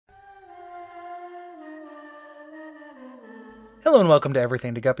Hello and welcome to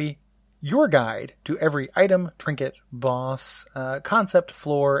Everything to Guppy, your guide to every item, trinket, boss, concept,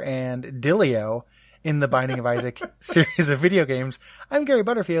 floor, and dealio in the Binding of Isaac series of video games. I'm Gary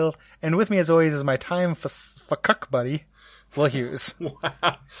Butterfield, and with me as always is my time fuck buddy, Will Hughes.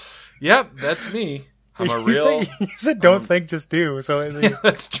 Wow. Yep, that's me. I'm a real... You said don't think, just do. So yeah,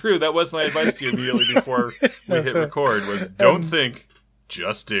 that's true. That was my advice to you immediately before we hit record was don't think,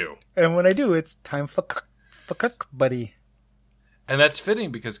 just do. And when I do, it's time fuck buddy. And that's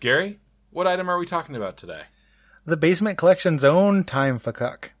fitting because, Gary, what item are we talking about today? The Basement Collection's own time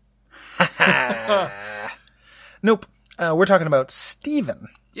fuck. Nope. We're talking about Steven.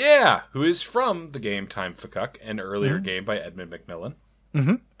 Yeah, who is from the game Time Fuck, an earlier game by Edmund Macmillan.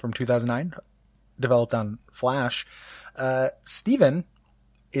 Mm-hmm. From 2009, developed on Flash. Steven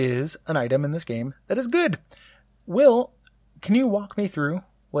is an item in this game that is good. Will, can you walk me through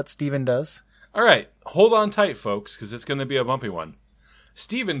what Steven does? All right, hold on tight, folks, because it's going to be a bumpy one.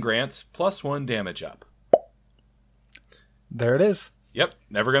 Steven grants +1 damage up. There it is. Yep,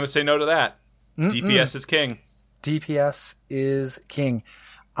 never going to say no to that. DPS is king. DPS is king.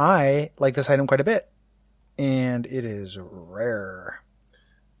 I like this item quite a bit, and it is rare.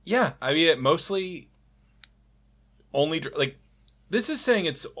 Yeah, I mean, it mostly only, like, this is saying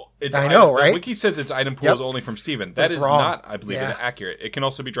it's I know, item, right? The wiki says its item pool is only from Steven. That That's is wrong. not, I believe, accurate. It can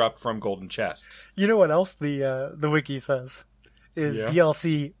also be dropped from golden chests. You know what else the wiki says? Is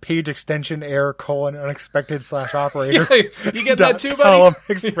DLC page extension error : unexpected / operator. Yeah, you get that too, buddy? Column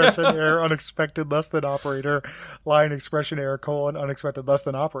expression error unexpected less than operator. Line expression error : unexpected less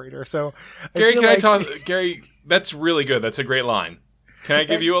than operator. So, Gary, Gary, that's really good. That's a great line. Can I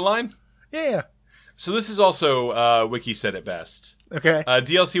give you a line? Yeah. So this is also, wiki said it best. Okay.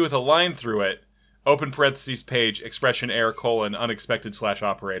 DLC with a line through it. Open parentheses page, expression error : unexpected /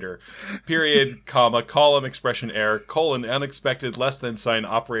 operator, period, comma, column, expression error : unexpected less than sign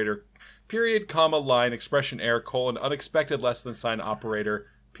operator, period, comma, line, expression error : unexpected less than sign operator,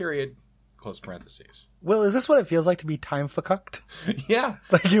 period, close parentheses. Well, is this what it feels like to be time fucked? Yeah.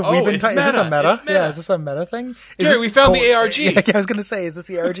 Like we've been it's meta. Is this a meta? It's meta. Yeah, is this a meta thing? Gary, we found the ARG. Yeah, I was going to say, is this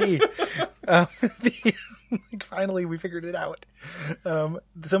the ARG? Like, finally, we figured it out.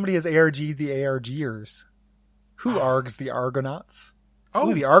 Somebody has ARG'd the ARGers. Who args the Argonauts?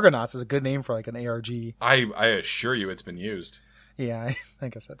 Oh, the Argonauts is a good name for like an ARG. I assure you it's been used. Yeah, I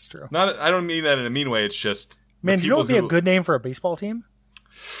guess that's true. I don't mean that in a mean way. It's just... Man, do you know what would be a good name for a baseball team?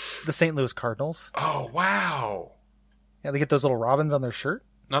 The St. Louis Cardinals. Oh, wow. Yeah, they get those little robins on their shirt.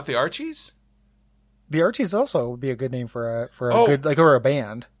 Not the Archies? The Archies also would be a good name for a good, like, or a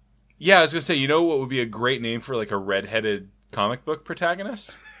band. Yeah, I was going to say, you know what would be a great name for, like, a redheaded comic book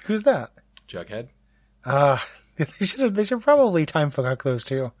protagonist? Who's that? Jughead. They should probably time fuck those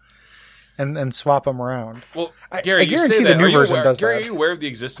two. And swap them around. Well, Gary, I guarantee you say the that. new version does Gary, that. are you aware of the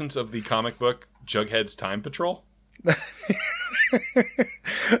existence of the comic book Jughead's Time Patrol?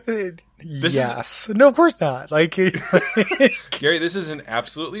 Yes. No, of course not. Like, Gary, this is an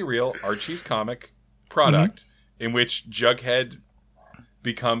absolutely real Archie's comic product in which Jughead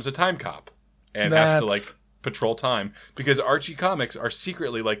becomes a time cop and has to, like, patrol time because Archie comics are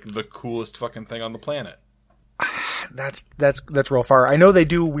secretly, like, the coolest fucking thing on the planet. That's real far. I know they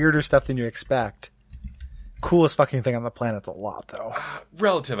do weirder stuff than you expect. Coolest fucking thing on the planet's a lot, though.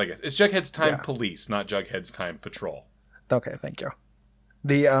 Relative, I guess. It's Jughead's Time Police, not Jughead's Time Patrol. Okay, thank you.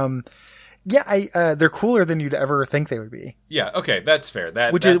 The they're cooler than you'd ever think they would be. Yeah, okay, that's fair.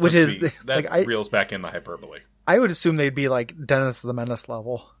 That reels back in the hyperbole. I would assume they'd be like Dennis the Menace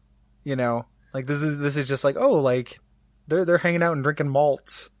level, you know, like this is just like, oh, like they're hanging out and drinking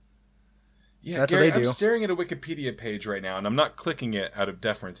malts. Yeah, that's Gary, what they do. I'm staring at a Wikipedia page right now, and I'm not clicking it out of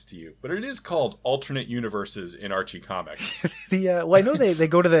deference to you, but it is called Alternate Universes in Archie Comics. Well, I know they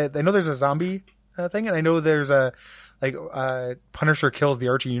go to I know there's a zombie thing, and I know there's a like Punisher kills the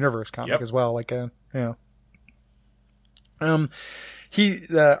Archie Universe comic as well. Like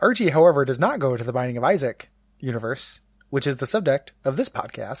Archie, however, does not go to the Binding of Isaac universe, which is the subject of this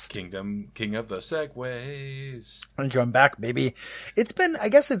podcast. King of the Segways. I'm back, baby. It's been, I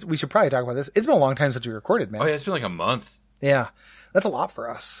guess we should probably talk about this. It's been a long time since we recorded, man. Oh yeah, it's been like a month. Yeah, that's a lot for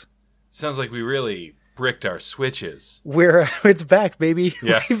us. Sounds like we really bricked our switches. It's back, baby.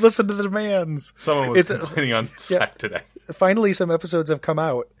 Yeah. We've listened to the demands. Someone was complaining on Slack today. Finally, some episodes have come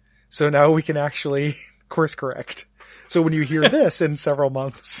out, so now we can actually course correct. So when you hear this in several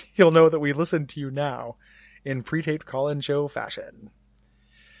months, you'll know that we listened to you now in pre-taped call-in show fashion.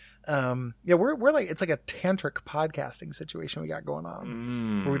 We're like, it's like a tantric podcasting situation we got going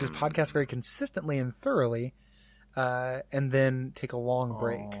on, where we just podcast very consistently and thoroughly, and then take a long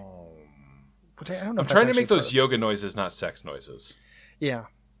break. Which I don't know. I'm if trying that's to make actually those part yoga noises, not sex noises. Yeah.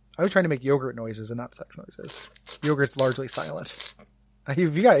 I was trying to make yogurt noises and not sex noises. Yogurt's largely silent.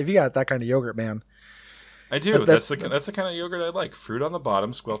 If you got that kind of yogurt, man. I do. That's the kind of yogurt I like. Fruit on the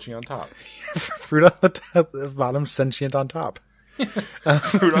bottom, squelchy on top. Fruit on the top, the bottom, sentient on top.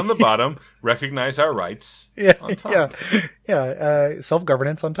 Fruit on the bottom, recognize our rights on top. Yeah.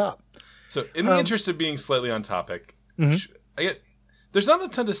 Self-governance on top. So, in the interest of being slightly on topic, there's not a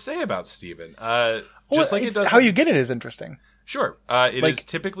ton to say about Steven. Just like it does. How you get it is interesting. Sure. It is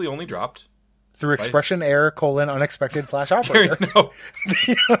typically only dropped through expression error : unexpected / operator. Gary, no.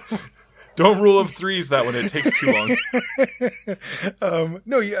 Don't rule of threes that one. It takes too long.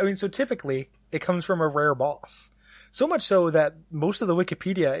 No, so typically it comes from a rare boss. So much so that most of the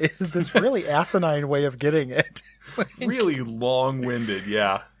Wikipedia is this really asinine way of getting it. Really long-winded,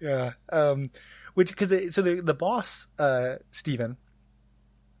 yeah. Yeah. The boss, Steven,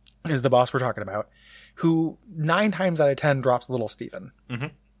 is the boss we're talking about, who 9 times out of 10 drops Little Steven.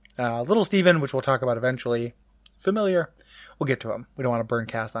 Mm-hmm. Little Steven, which we'll talk about eventually, familiar. We'll get to him. We don't want to burn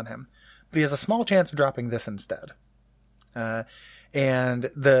cast on him. But he has a small chance of dropping this instead. And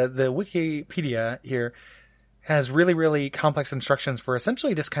the Wikipedia here has really, really complex instructions for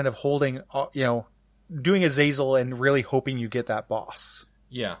essentially just kind of holding, doing a Zazel and really hoping you get that boss.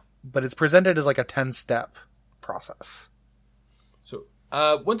 Yeah. But it's presented as like a 10-step process. So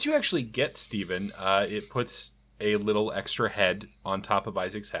once you actually get Steven, it puts a little extra head on top of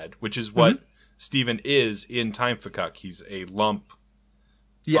Isaac's head, which is what Steven is in Time Fakuk. He's a lump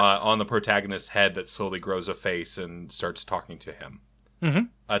on the protagonist's head that slowly grows a face and starts talking to him.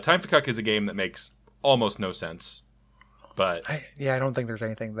 Mm-hmm. Time Fakuk is a game that makes almost no sense, but I don't think there's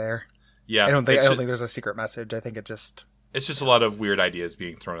anything there. Yeah, I don't think there's a secret message. I think it's just a lot of weird ideas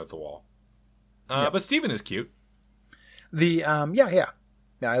being thrown at the wall. But Steven is cute. I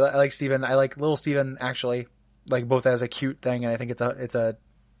like Steven. I like Little Steven actually, like both as a cute thing, and I think it's a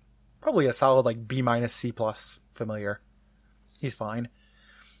probably a solid like B- C+ familiar. He's fine.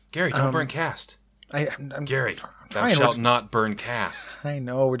 Gary, don't burn cast. I'm Gary, thou shalt not burn cast. I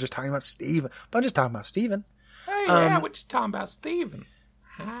know, we're just talking about Steven. But I'm just talking about Steven. Hey, we're just talking about Steven.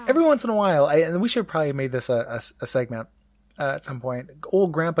 Every once in a while, and we should probably have made this a segment at some point.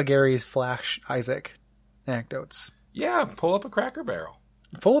 Old Grandpa Gary's Flash Isaac anecdotes. Yeah, pull up a Cracker Barrel.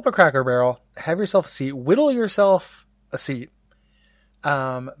 Pull up a Cracker Barrel, have yourself a seat, whittle yourself a seat. Get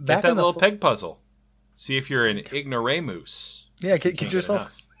that little peg puzzle. See if you're an ignoramus. Yeah, get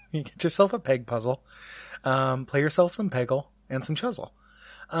yourself a peg puzzle. Play yourself some Peggle and some Chuzzle.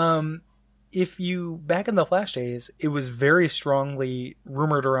 If you, back in the Flash days, it was very strongly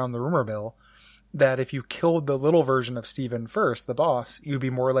rumored around the rumor mill that if you killed the little version of Steven first, the boss, you'd be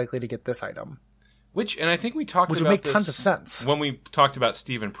more likely to get this item. And I think we talked about this. Which would make tons of sense. When we talked about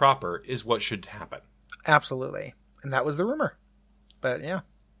Steven proper, is what should happen. Absolutely. And that was the rumor. But yeah.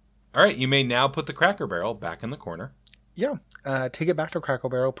 All right, you may now put the Cracker Barrel back in the corner. Yeah. Take it back to Cracker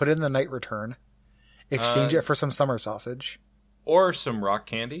Barrel, put it in the night return, exchange it for some summer sausage. Or some rock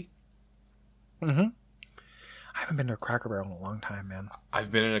candy. Mm-hmm. I haven't been to a Cracker Barrel in a long time, man.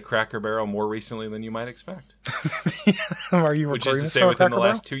 I've been in a Cracker Barrel more recently than you might expect. Are you recording Which is to this say within the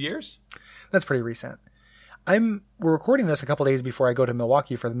last 2 years? That's pretty recent. We're recording this a couple days before I go to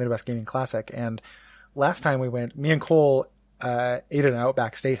Milwaukee for the Midwest Gaming Classic, and last time we went, me and Cole ate at an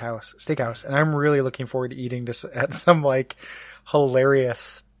Outback Steakhouse, and I'm really looking forward to eating this at some like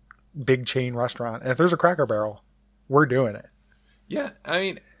hilarious big chain restaurant. And if there's a Cracker Barrel, we're doing it. Yeah, I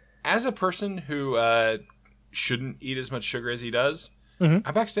mean, as a person who shouldn't eat as much sugar as he does,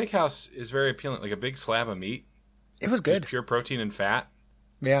 Outback Steakhouse is very appealing. Like a big slab of meat. It was good. Just pure protein and fat.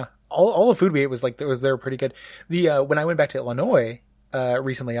 Yeah, all the food we ate was like they were pretty good. When I went back to Illinois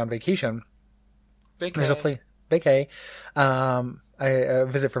recently on vacation, there's a place vacay. I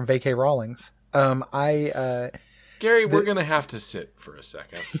visit from Vacay Rawlings. Gary, we're gonna have to sit for a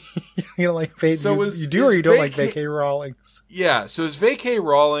second. You don't like you do or you don't like Vacay Rawlings? Yeah. So is Vacay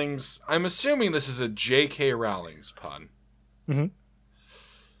Rawlings? I'm assuming this is a J.K. Rowling's pun. Mm-hmm.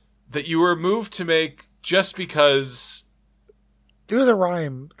 That you were moved to make just because. It was a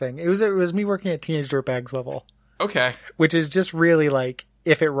rhyme thing. It was me working at Teenage Dirtbags level. Okay. Which is just really like,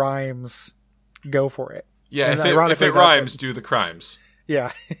 if it rhymes, go for it. Yeah, if it rhymes, do the crimes.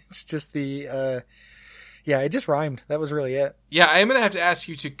 Yeah, it's just it just rhymed. That was really it. Yeah, I'm going to have to ask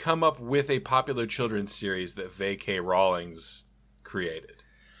you to come up with a popular children's series that Vacay Rawlings created.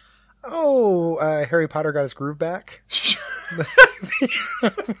 Oh, Harry Potter got his groove back.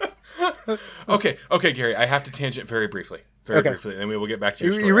 Okay, Gary, I have to tangent very briefly. Briefly, and then we will get back to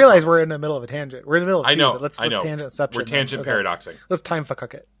your story. You realize we're in the middle of a tangent. We're in the middle of I know. Let's tangentception. We're tangent paradoxing. Let's time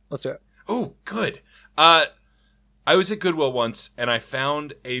fuck it. Let's do it. Oh, good. I was at Goodwill once, and I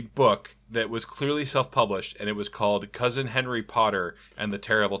found a book that was clearly self-published, and it was called Cousin Henry Potter and the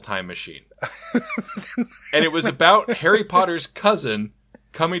Terrible Time Machine. And it was about Harry Potter's cousin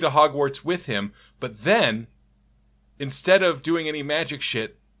coming to Hogwarts with him, but then, instead of doing any magic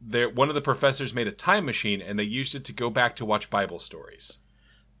shit, one of the professors made a time machine, and they used it to go back to watch Bible stories.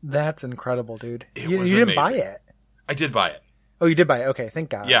 That's incredible, dude. You didn't buy it. I did buy it. Oh, you did buy it. Okay, thank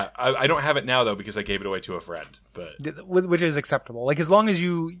God. Yeah, I don't have it now, though, because I gave it away to a friend. But which is acceptable. Like, as long as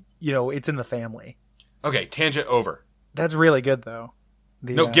it's in the family. Okay, tangent over. That's really good, though.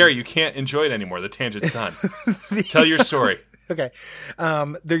 No, Gary, you can't enjoy it anymore. The tangent's done. Tell your story. Okay.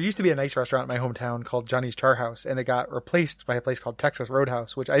 There used to be a nice restaurant in my hometown called Johnny's Char House, and it got replaced by a place called Texas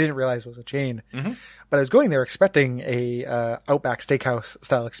Roadhouse, which I didn't realize was a chain. Mm-hmm. But I was going there expecting a Outback Steakhouse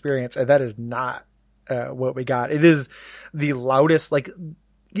style experience, and that is not what we got. It is the loudest, like,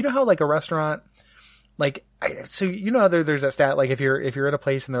 you know how like a restaurant, like, so you know how there's that stat, like if you're at a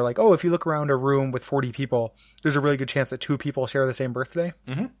place and they're like, oh, if you look around a room with 40 people, there's a really good chance that 2 people share the same birthday.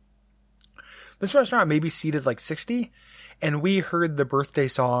 Mm-hmm. This restaurant may be seated like 60, and we heard the birthday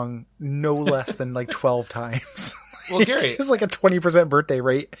song no less than like 12 times. Well, Gary, it's like a 20% birthday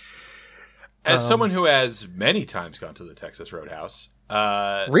rate. As someone who has many times gone to the Texas Roadhouse,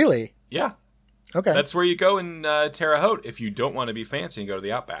 really? Yeah. Okay. That's where you go in Terre Haute if you don't want to be fancy and go to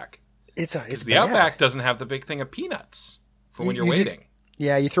the Outback. It's the Outback doesn't have the big thing of peanuts for when you're waiting.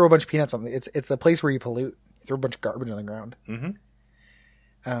 Yeah, you throw a bunch of peanuts on it. It's the place where you pollute. You throw a bunch of garbage on the ground. Mm-hmm.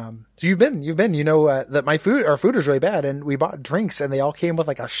 So you've been, that our food was really bad, and we bought drinks, and they all came with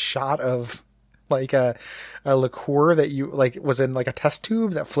like a shot of like a liqueur that was in like a test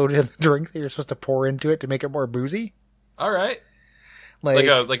tube that floated in the drink that you're supposed to pour into it to make it more boozy. All right. Like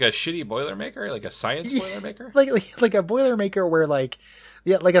a shitty Boilermaker, like a science Boilermaker, like a Boilermaker where like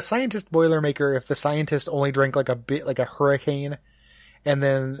a scientist Boilermaker. If the scientist only drank like a bit, like a hurricane, and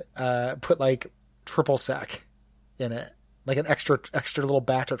then put like triple sec in it, like an extra little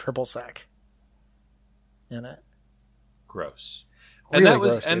batch of triple sec in it. Gross. Really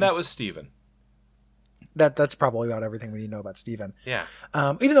and that was Steven. That's probably about everything we need to know about Steven. Yeah.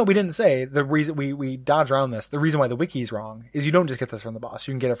 Even though we didn't say the reason we dodged around this, the reason why the wiki is wrong is you don't just get this from the boss.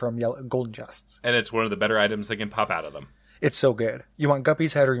 You can get it from golden chests. And it's one of the better items that can pop out of them. It's so good. You want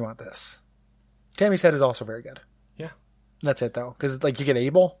Guppy's head or you want this? Tammy's head is also very good. Yeah. That's it though. Cause like you get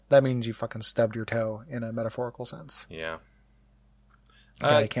Abel, that means you fucking stubbed your toe in a metaphorical sense. Yeah.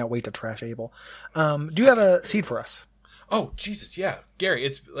 God, I can't wait to trash Abel. Do you have a seed for us? Oh, Jesus. Yeah. Gary,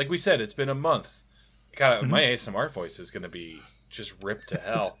 it's like we said, it's been a month. God, my ASMR voice is going to be just ripped to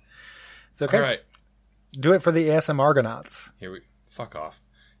hell. It's okay. All right. Do it for the ASMR Argonauts. Fuck off.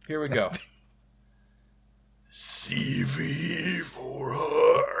 Here we go. CV for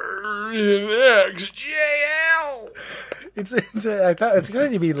her in XJL. I thought it's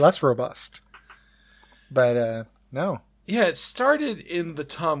going to be less robust. But, no. Yeah, it started in the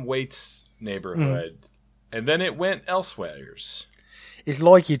Tom Waits neighborhood, and then it went elsewheres. It's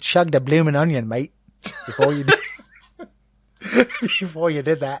like you chugged a blooming onion, mate. Before you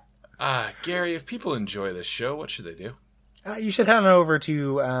did that. Gary, if people enjoy this show, what should they do? You should head on over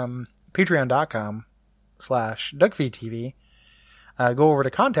to patreon.com/Duckfeed.tv. Go over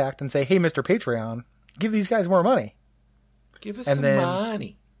to contact and say, hey, Mr. Patreon, give these guys more money. Give us some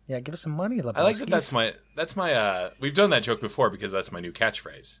money. Yeah, give us some money. I like that. That's my, we've done that joke before because that's my new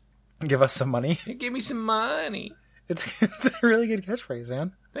catchphrase. Give us some money. Give me some money. It's a really good catchphrase,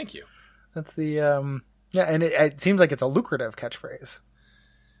 man. Thank you. That's the, yeah, and it seems like it's a lucrative catchphrase.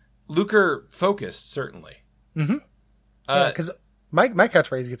 Lucre focused, certainly. Mm-hmm. Yeah, because my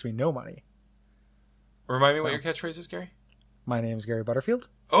catchphrase gets me no money. Remind me what your catchphrase is, Gary? My name's Gary Butterfield.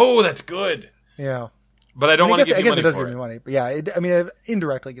 Oh, that's good. Yeah. But I don't want to give you money for it. I guess it does give me money. But yeah, it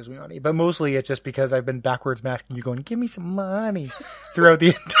indirectly gives me money. But mostly it's just because I've been backwards masking you going, give me some money throughout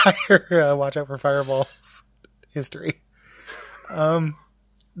the entire Watch Out for Fireballs history.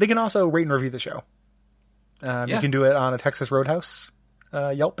 They can also rate and review the show. You can do it on a Texas Roadhouse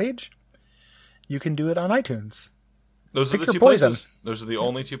Yelp page. You can do it on iTunes. Those are the two places. Those are the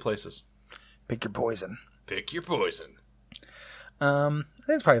only two places. Pick your poison. Pick your poison. I think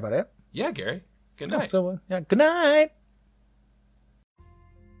that's probably about it. Yeah, Gary. Good night. Good night.